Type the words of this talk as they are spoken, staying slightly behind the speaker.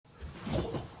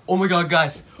Oh my god,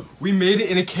 guys, we made it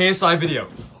in a KSI video.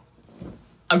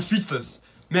 I'm speechless.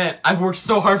 Man, I've worked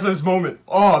so hard for this moment.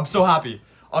 Oh, I'm so happy.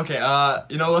 Okay,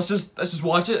 you know, let's just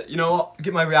watch it, you know,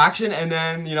 get my reaction, and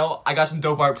then, you know, I got some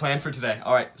dope art planned for today.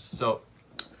 Alright, so,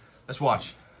 let's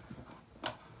watch.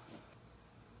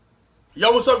 Yo,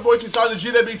 what's up, boy? KSI, the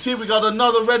GWT. We got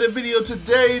another Reddit video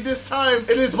today. This time,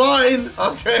 it is mine.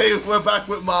 Okay, we're back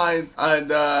with mine. And,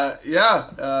 yeah,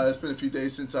 it's been a few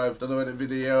days since I've done a Reddit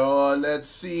video. Let's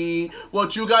see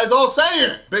what you guys all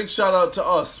saying. Big shout out to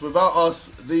us. Without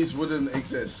us, these wouldn't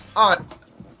exist. Alright.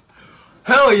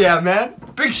 Hell yeah, man.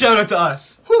 Big shout out to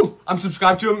us. Whew. I'm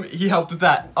subscribed to him. He helped with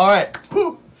that. Alright.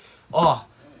 Whew. Oh,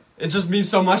 it just means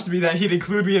so much to me that he'd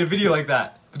include me in a video like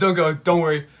that. But don't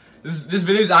worry. This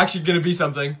video is actually going to be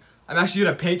something. I'm actually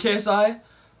going to paint KSI.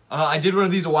 I did one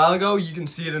of these a while ago. You can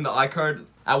see it in the iCard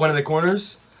at one of the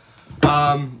corners.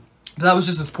 But that was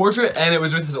just his portrait, and it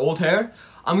was with his old hair.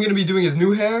 I'm going to be doing his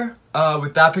new hair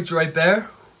with that picture right there.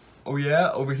 Oh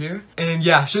yeah, over here. And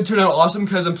yeah, should turn out awesome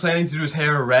because I'm planning to do his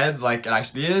hair red like it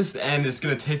actually is. And it's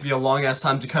going to take me a long ass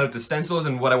time to cut out the stencils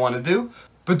and what I want to do.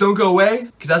 But don't go away,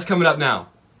 because that's coming up now.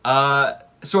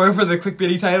 Sorry for the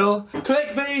clickbaity title.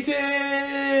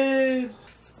 Clickbaited!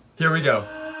 Here we go.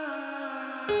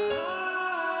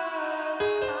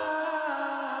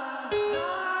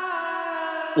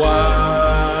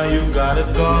 Why you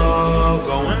gotta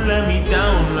go and let me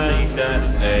down like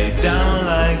that? Hey, down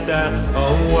like that.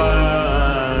 Oh,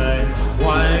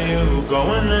 why you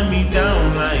go and let me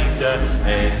down like that?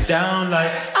 Hey, down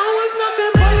like I was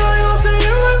nothing but loyal to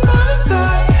you right from the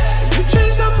start. You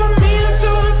changed up on me as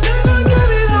soon as things would get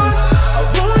it hard.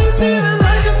 I've always seen it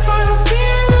like a spiral's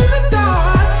being in the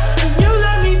dark, and you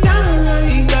let me down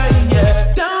like that,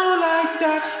 yeah, down like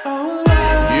that. Oh,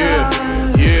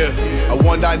 Yeah, I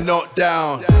want that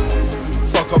knockdown.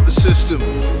 Fuck up the system,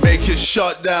 make it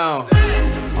shut down.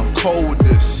 I'm cold with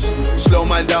this. Slow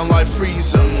man down like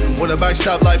Freezer. Wanna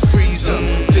backstab like Freezer.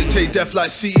 Dictate death like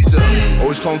Caesar.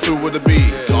 Always come through with a beat.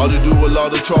 Gotta do a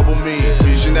lot of trouble me.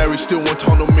 Visionary still want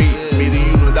tunnel me. Me the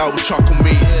unit that will chuckle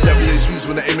me. Devil is used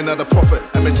when they're aiming at the prophet.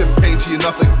 I meant to pain to you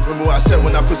nothing. Remember what I said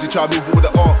when that pussy tried moving with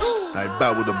the ops. I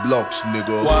bad with the blocks,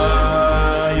 nigga.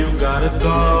 Why you gotta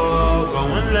go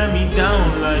and let me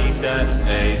down like that?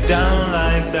 Hey, down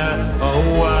like that.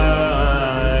 Oh,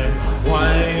 why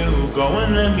you go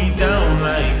and let me down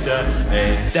like that?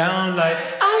 Hey, down like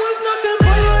I was nothing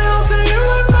but loyal to you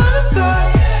right from the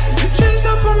start. You changed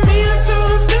up on me as soon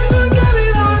as things would get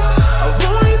it hard. I've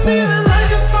always seen it like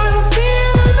a spiral's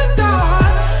being in the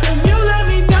dark, and you let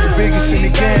me down. It's the biggest in the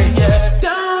game. Yeah,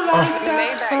 down like that.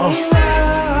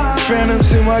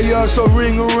 Phantoms in my yard, so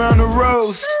ring around the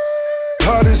rose.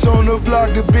 Hardest on the block,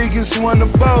 the biggest one to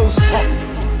boast.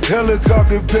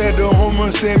 Helicopter pad, the home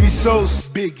run Sammy Sosa.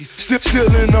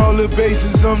 Still in all the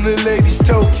bases, I'm the ladies'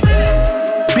 token.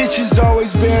 Bitches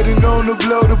always betting on to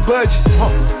blow the budgets.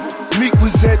 Meek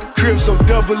was at the crib, so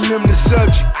double him the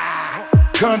subject.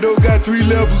 Condo got 3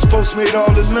 levels, post made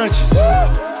all the lunches.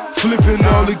 Flipping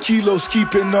all the kilos,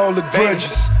 keeping all the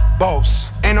grudges.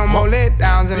 Boss. Ain't no more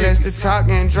letdowns unless the top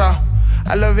can drop.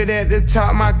 I love it at the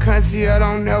top, my country,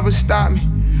 don't never stop me.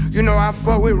 You know I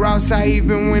fuck with Ross, I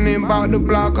even went and bought the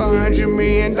block. $100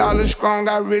 million strong,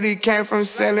 I really came from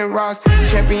selling Ross.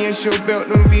 Championship belt,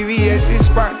 them VVS is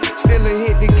spark. Still a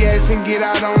hit the gas and get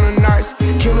out on the narcs.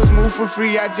 Killers move for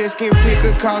free, I just can't pick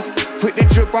a cost. Put the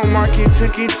drip on market,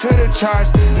 took it to the charge.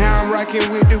 Now I'm rocking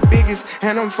with the biggest,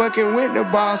 and I'm fucking with the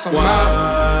boss. I'm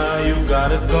Why you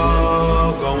gotta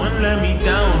go and let me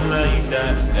down like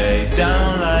that? Hey,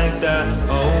 down like that.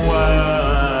 Oh,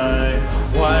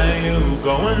 why you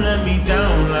go and let me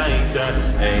down like that?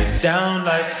 Hey, down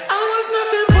like I was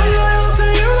nothing but loyal to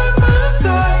you right from the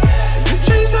start. You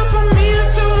changed up on me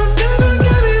as soon as things would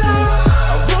get it hard.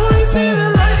 I've always seen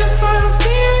it like a spiral's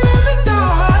being in the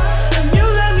dark, and you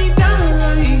let me down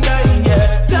like that,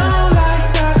 yeah, down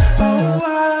like that. Oh,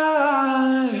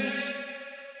 why?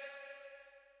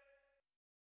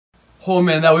 Oh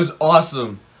man, that was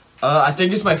awesome. I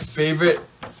think it's my favorite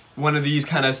one of these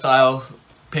kind of style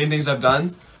paintings I've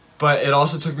done, but it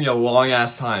also took me a long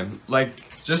ass time. Like,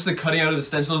 just the cutting out of the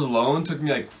stencils alone took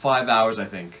me like 5 hours, I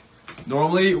think.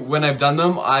 Normally, when I've done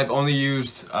them, I've only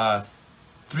used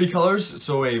 3 colors,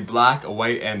 so a black, a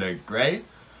white, and a gray.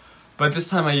 But this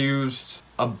time I used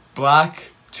a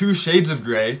black, 2 shades of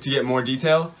gray to get more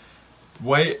detail,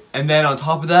 white, and then on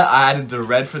top of that, I added the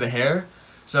red for the hair.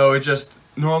 So it just,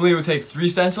 normally it would take 3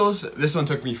 stencils, this one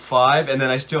took me 5, and then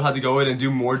I still had to go in and do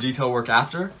more detail work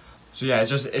after. So yeah, it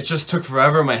just took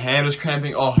forever, my hand was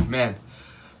cramping, oh man.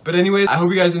 But anyways, I hope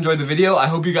you guys enjoyed the video, I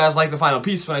hope you guys liked the final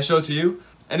piece when I show it to you.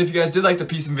 And if you guys did like the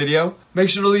piece and video, make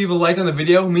sure to leave a like on the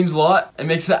video. It means a lot. It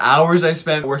makes the hours I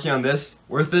spent working on this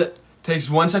worth it. Takes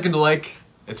 1 second to like.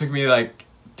 It took me like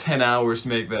 10 hours to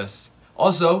make this.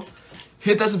 Also,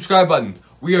 hit that subscribe button.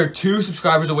 We are 2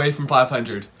 subscribers away from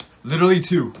 500. Literally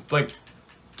 2. Like,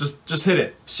 just hit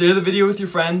it. Share the video with your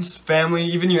friends, family,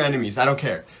 even your enemies. I don't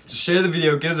care. Just share the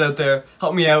video, get it out there,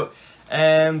 help me out.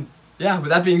 And yeah, with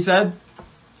that being said,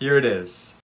 here it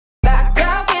is. That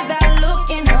girl with that look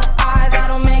in her eye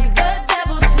that'll make the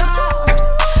devil smile.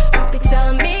 Papi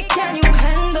telling me, can you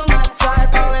handle my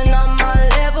type? Falling on my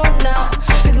level now.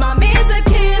 Cause mommy's a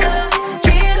killer,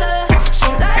 killer. She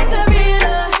like the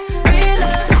realer.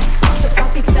 So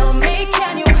papi tell me,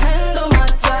 can you handle my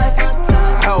type?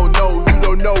 Hell no, you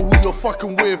don't know who you're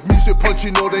fucking with. Music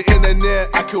punching all the internet,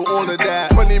 I kill all of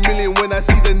that. 20 million when I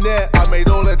see the net, I made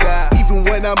all of that. Even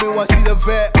when I'm ill, I see the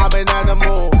vet, I'm an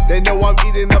animal. They know I'm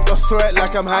eating up the threat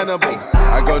like I'm Hannibal.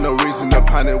 I got no reason to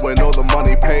panic when all the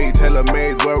money paid.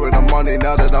 Tailor-made, wearing the money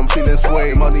now that I'm feeling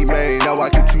sway. Money made, now I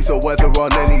can choose the weather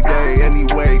on any day.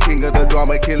 Anyway, king of the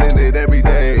drama, killing it every